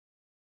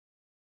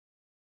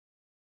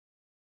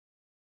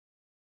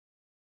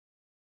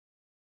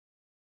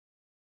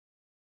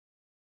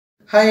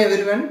Hi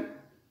everyone,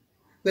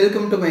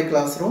 welcome to my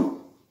classroom.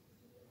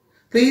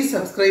 Please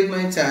subscribe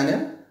my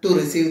channel to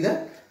receive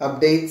the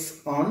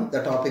updates on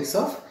the topics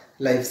of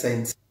life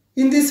science.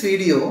 In this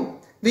video,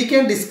 we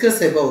can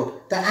discuss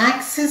about the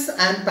axis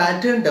and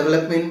pattern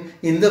development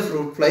in the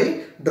fruit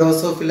fly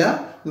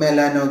Drosophila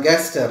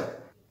melanogaster.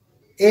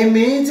 A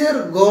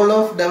major goal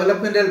of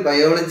developmental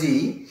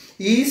biology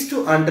is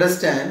to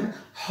understand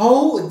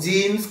how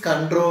genes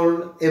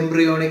control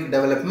embryonic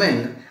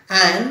development,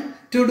 and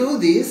to do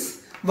this,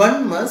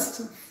 one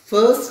must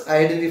first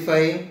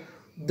identify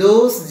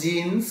those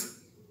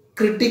genes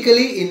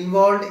critically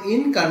involved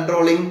in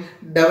controlling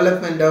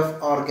development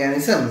of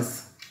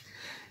organisms.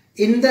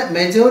 In the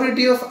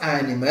majority of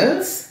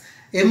animals,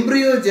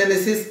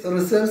 embryogenesis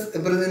results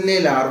in a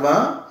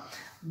larva.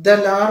 The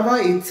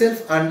larva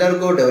itself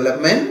undergo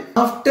development.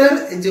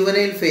 After a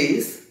juvenile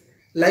phase,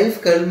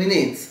 life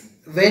culminates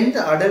when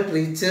the adult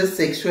reaches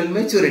sexual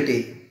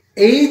maturity.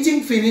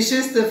 Aging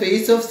finishes the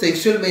phase of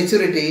sexual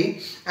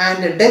maturity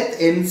and death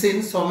ends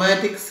in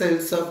somatic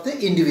cells of the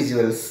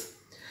individuals.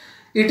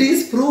 It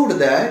is proved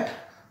that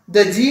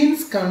the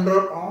genes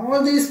control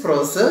all these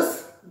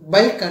processes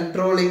by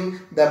controlling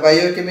the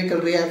biochemical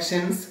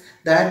reactions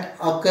that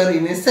occur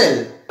in a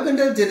cell.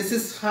 Developmental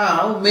geneticists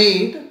have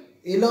made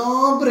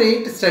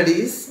elaborate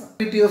studies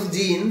of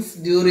genes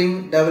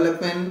during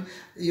development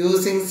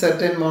using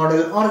certain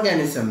model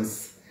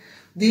organisms.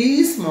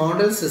 These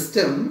model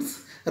systems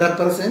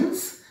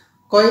represents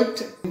quite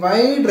a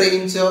wide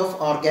range of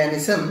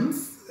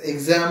organisms.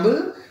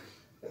 Example,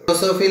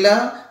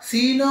 Drosophila,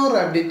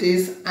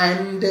 Caenorhabditis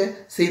and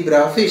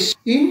zebrafish.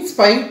 In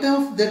spite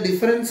of the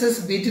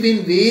differences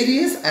between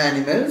various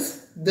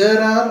animals,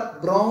 there are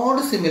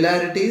broad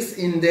similarities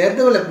in their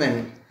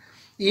development.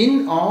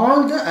 In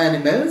all the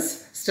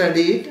animals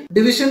studied,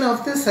 division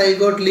of the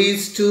zygote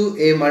leads to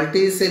a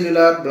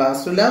multicellular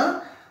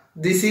blastula.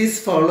 This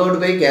is followed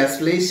by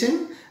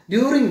gastrulation,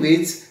 during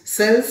which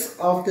cells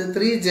of the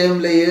three germ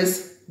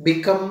layers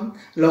become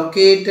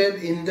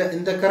located in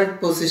the correct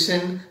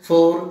position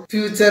for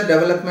future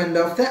development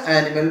of the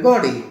animal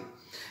body.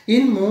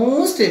 In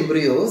most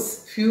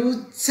embryos,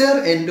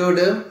 future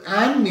endoderm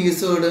and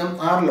mesoderm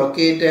are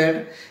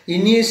located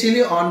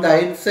initially on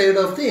the outside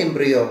of the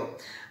embryo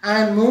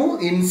and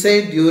move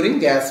inside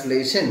during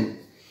gastrulation.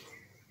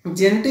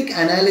 Genetic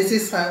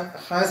analysis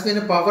has been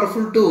a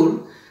powerful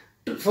tool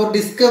for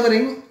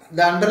discovering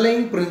the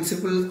underlying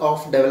principles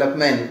of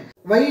development.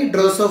 Why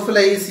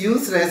Drosophila is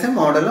used as a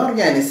model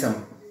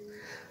organism?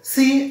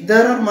 See,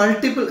 there are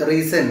multiple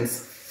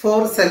reasons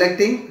for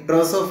selecting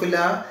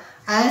Drosophila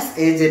as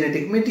a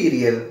genetic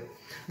material.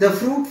 The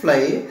fruit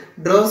fly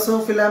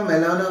Drosophila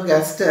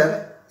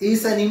melanogaster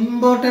is an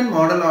important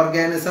model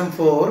organism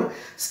for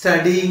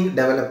studying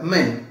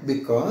development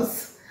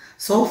because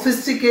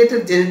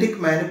sophisticated genetic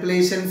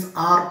manipulations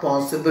are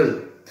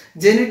possible.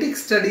 Genetic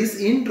studies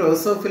in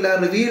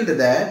Drosophila revealed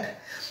that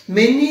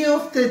many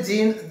of the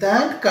genes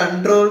that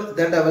control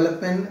the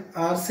development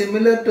are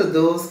similar to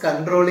those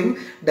controlling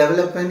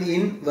development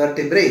in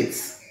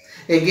vertebrates.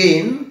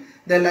 Again,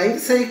 the life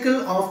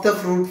cycle of the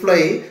fruit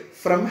fly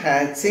from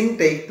hatching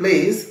takes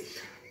place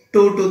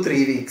 2 to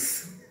 3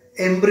 weeks.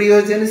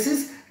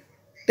 Embryogenesis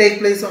takes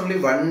place only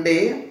 1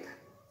 day,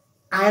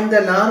 and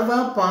the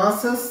larva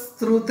passes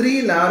through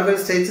 3 larval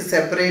stages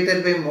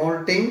separated by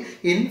molting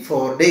in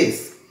 4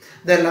 days.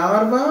 The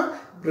larva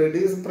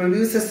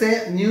produces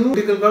a new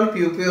molecule called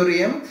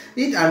puparium.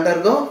 It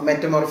undergoes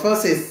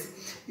metamorphosis.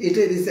 It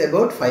is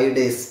about 5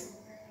 days.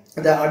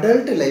 The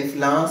adult life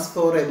lasts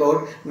for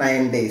about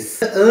 9 days.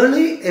 The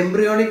early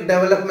embryonic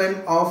development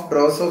of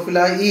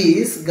Drosophila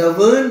is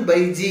governed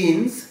by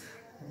genes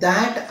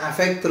that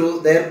affect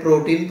through their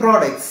protein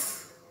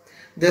products.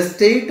 The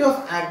state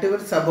of active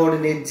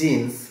subordinate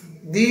genes.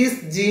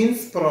 These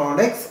genes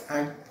products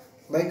act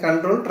by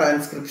control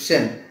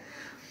transcription.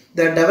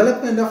 The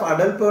development of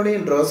adult body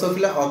in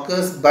Drosophila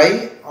occurs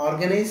by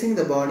organizing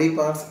the body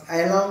parts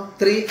along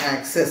 3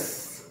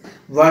 axes.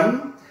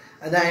 1.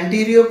 The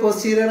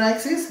anterior-posterior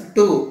axis.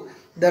 2.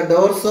 The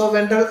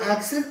dorso-ventral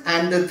axis.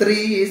 And the 3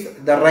 is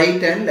the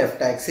right and left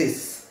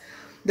axis.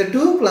 The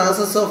 2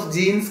 classes of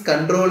genes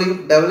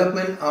controlling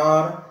development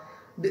are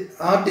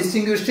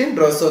distinguished in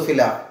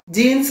Drosophila.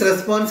 Genes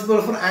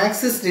responsible for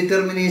axis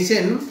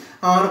determination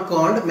are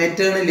called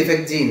maternal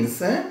effect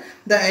genes.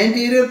 The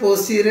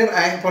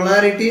anterior-posterior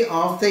polarity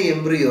of the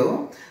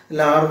embryo,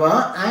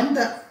 larva and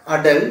the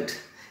adult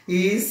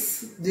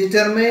is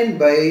determined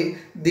by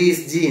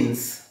these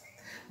genes.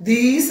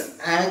 These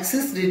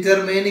axis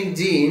determining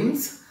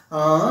genes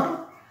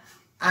are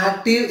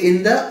active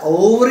in the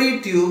ovary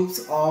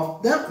tubes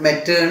of the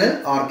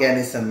maternal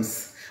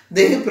organisms.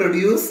 They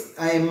produce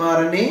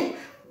mRNA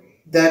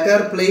that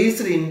are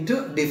placed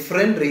into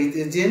different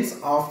regions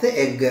of the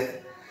egg.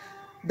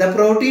 The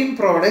protein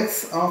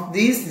products of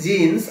these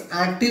genes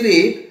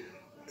activate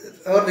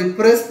or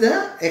repress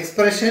the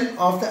expression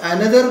of the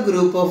another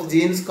group of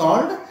genes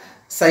called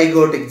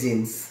zygotic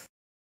genes.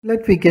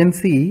 We can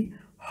see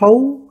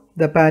how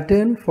the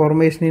pattern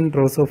formation in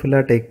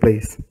Drosophila take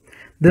place.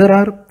 There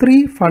are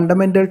three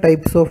fundamental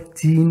types of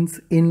genes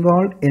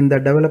involved in the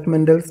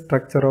developmental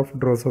structure of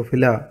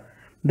Drosophila.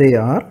 They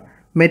are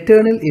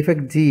maternal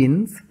effect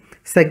genes,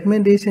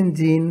 segmentation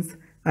genes,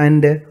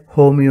 and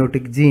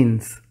homeotic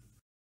genes.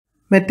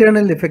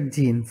 Maternal effect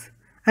genes.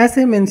 As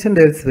I mentioned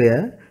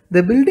elsewhere,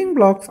 the building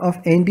blocks of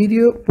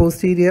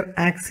anterior-posterior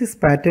axis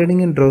patterning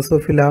in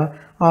Drosophila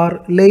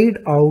are laid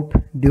out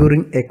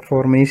during egg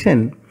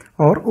formation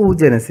or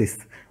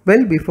oogenesis,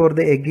 well before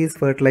the egg is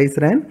fertilized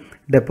and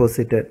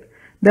deposited.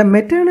 The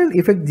maternal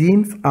effect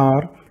genes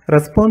are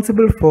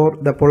responsible for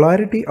the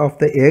polarity of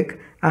the egg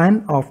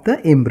and of the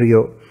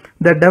embryo.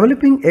 The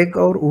developing egg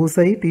or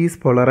oocyte is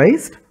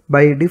polarized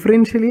by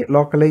differentially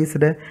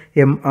localized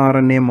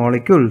mRNA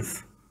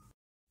molecules.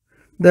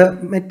 The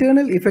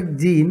maternal effect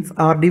genes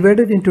are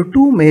divided into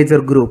two major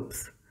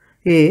groups.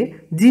 A.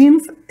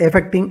 Genes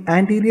affecting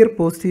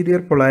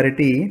anterior-posterior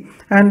polarity,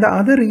 and the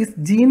other is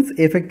genes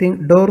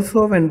affecting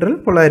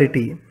dorsoventral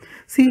polarity.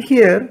 See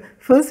here,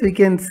 first we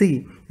can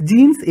see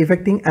genes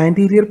affecting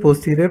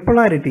anterior-posterior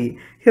polarity.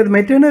 Here the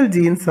maternal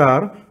genes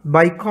are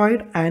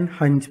bicoid and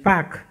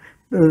hunchback.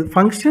 The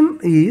function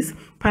is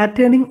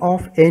patterning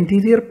of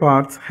anterior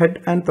parts,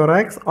 head and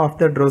thorax of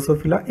the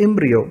Drosophila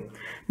embryo.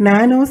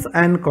 Nanos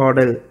and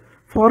caudal.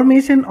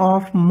 Formation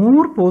of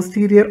more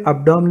posterior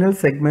abdominal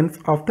segments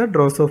of the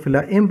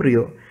Drosophila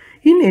embryo.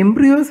 In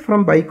embryos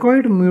from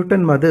bicoid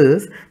mutant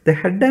mothers, the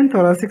head and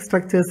thoracic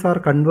structures are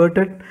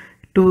converted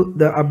to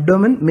the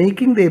abdomen,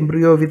 making the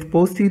embryo with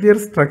posterior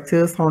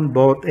structures on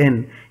both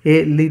ends,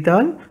 a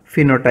lethal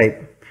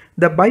phenotype.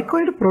 The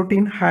bicoid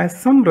protein has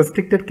some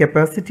restricted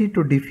capacity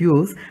to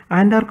diffuse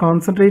and are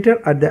concentrated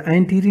at the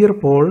anterior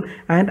pole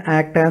and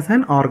act as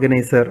an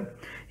organizer.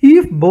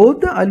 If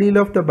both the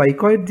allele of the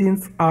bicoid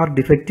genes are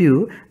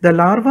defective, the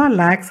larva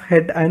lacks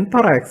head and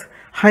thorax.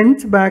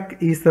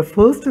 Hunchback is the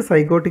first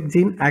zygotic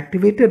gene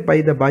activated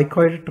by the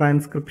bicoid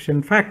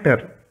transcription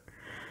factor.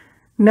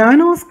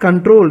 Nanos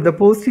control the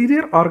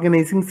posterior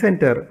organizing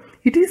center.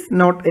 It is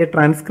not a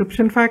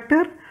transcription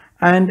factor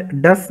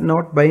and does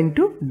not bind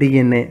to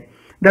DNA.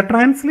 The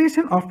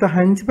translation of the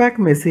hunchback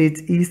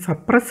message is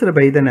suppressed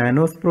by the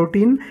nanos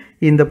protein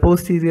in the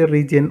posterior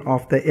region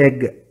of the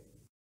egg.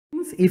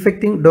 Genes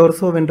affecting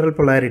dorsoventral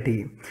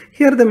polarity.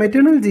 Here the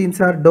maternal genes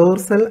are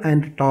dorsal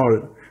and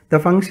tall. The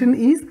function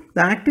is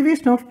the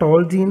activation of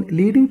tall gene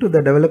leading to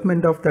the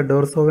development of the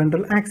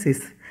dorsoventral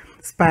axis.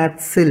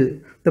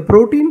 Spatsil. The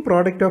protein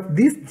product of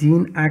this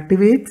gene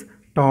activates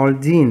tall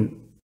gene.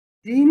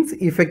 Genes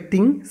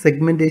affecting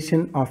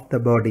segmentation of the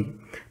body.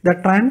 The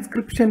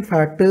transcription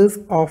factors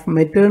of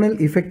maternal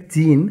effect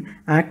gene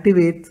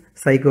activates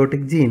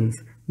zygotic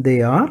genes.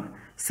 They are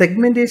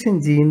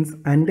segmentation genes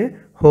and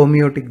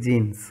homeotic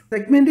genes.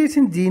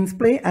 Segmentation genes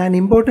play an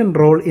important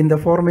role in the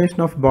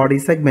formation of body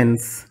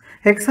segments.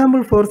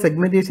 Example for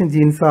segmentation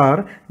genes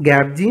are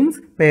gap genes,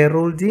 pair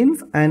rule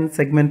genes, and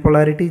segment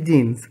polarity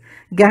genes.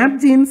 Gap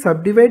genes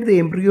subdivide the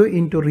embryo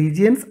into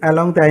regions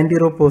along the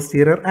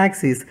antero-posterior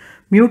axis.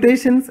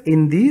 Mutations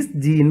in these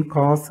genes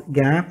cause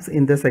gaps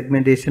in the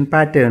segmentation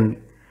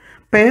pattern.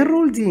 Pair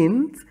rule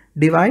genes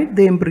divide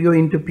the embryo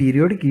into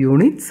periodic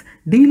units,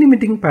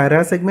 delimiting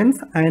parasegments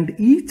and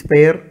each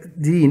pair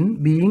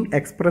gene being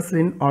expressed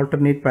in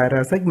alternate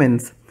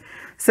parasegments.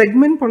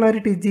 Segment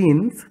polarity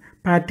genes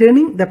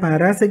patterning the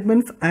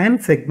parasegments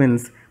and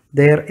segments.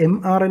 Their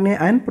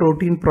mRNA and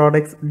protein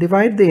products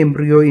divide the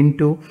embryo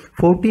into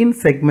 14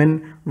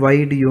 segment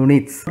wide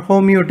units.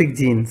 Homeotic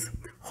genes.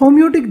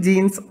 Homeotic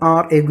genes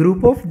are a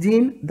group of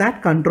genes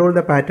that control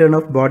the pattern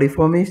of body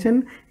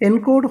formation,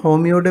 encode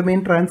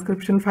homeodomain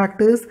transcription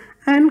factors,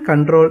 and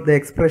control the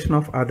expression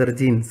of other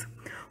genes.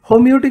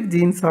 Homeotic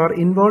genes are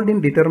involved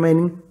in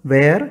determining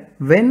where,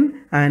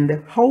 when,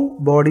 and how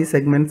body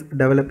segments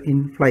develop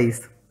in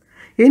flies.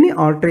 Any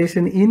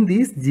alteration in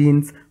these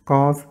genes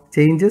cause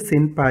changes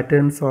in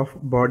patterns of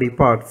body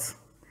parts.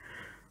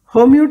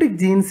 Homeotic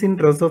genes in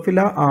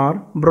Drosophila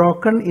are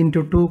broken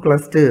into two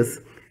clusters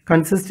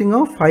consisting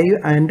of 5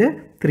 and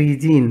 3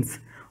 genes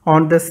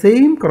on the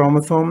same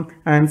chromosome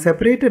and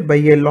separated by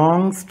a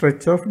long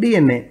stretch of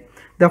DNA.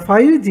 The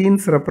 5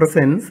 genes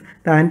represents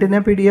the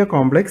antennapedia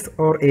complex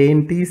or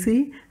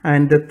ANTC,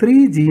 and the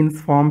 3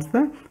 genes forms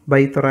the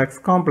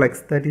bithorax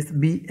complex, that is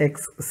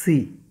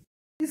BXC.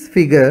 This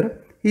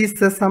figure is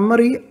the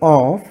summary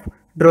of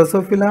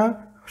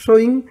Drosophila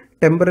showing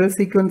temporal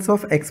sequence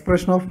of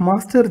expression of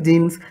master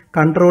genes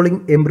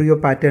controlling embryo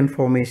pattern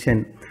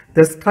formation.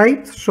 The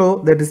stripes show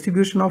the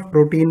distribution of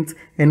proteins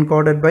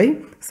encoded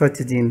by such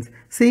genes.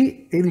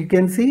 See, you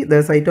can see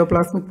the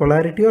cytoplasmic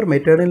polarity or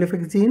maternal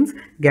effect genes,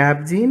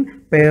 gap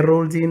gene, pair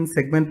role gene,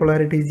 segment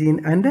polarity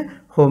gene, and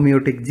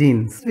homeotic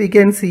genes. We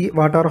can see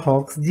what are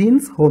Hox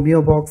genes,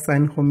 homeobox,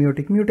 and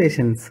homeotic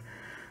mutations.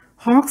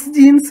 Hox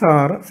genes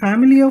are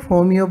family of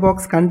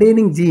homeobox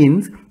containing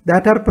genes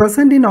that are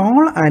present in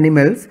all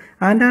animals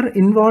and are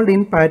involved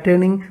in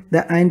patterning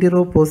the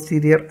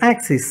antero-posterior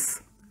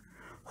axis.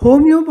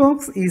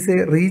 Homeobox is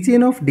a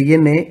region of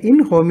DNA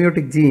in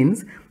homeotic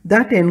genes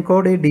that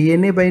encode a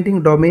DNA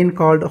binding domain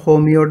called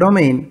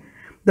homeodomain.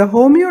 The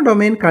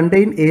homeodomain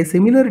contains a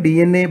similar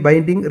DNA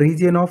binding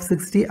region of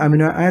 60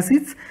 amino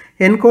acids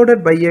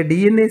encoded by a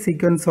DNA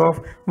sequence of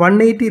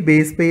 180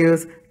 base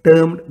pairs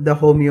termed the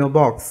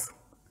homeobox.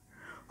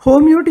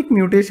 Homeotic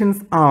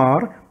mutations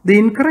are the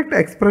incorrect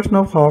expression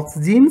of Hox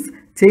genes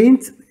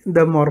change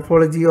the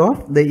morphology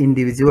of the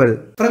individual.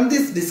 From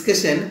this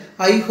discussion,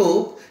 I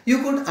hope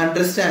you could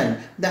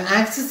understand the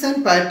axis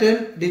and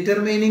pattern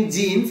determining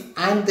genes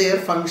and their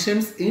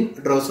functions in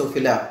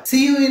Drosophila.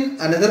 See you in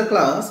another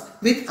class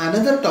with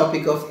another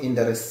topic of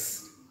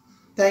interest.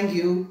 Thank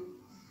you.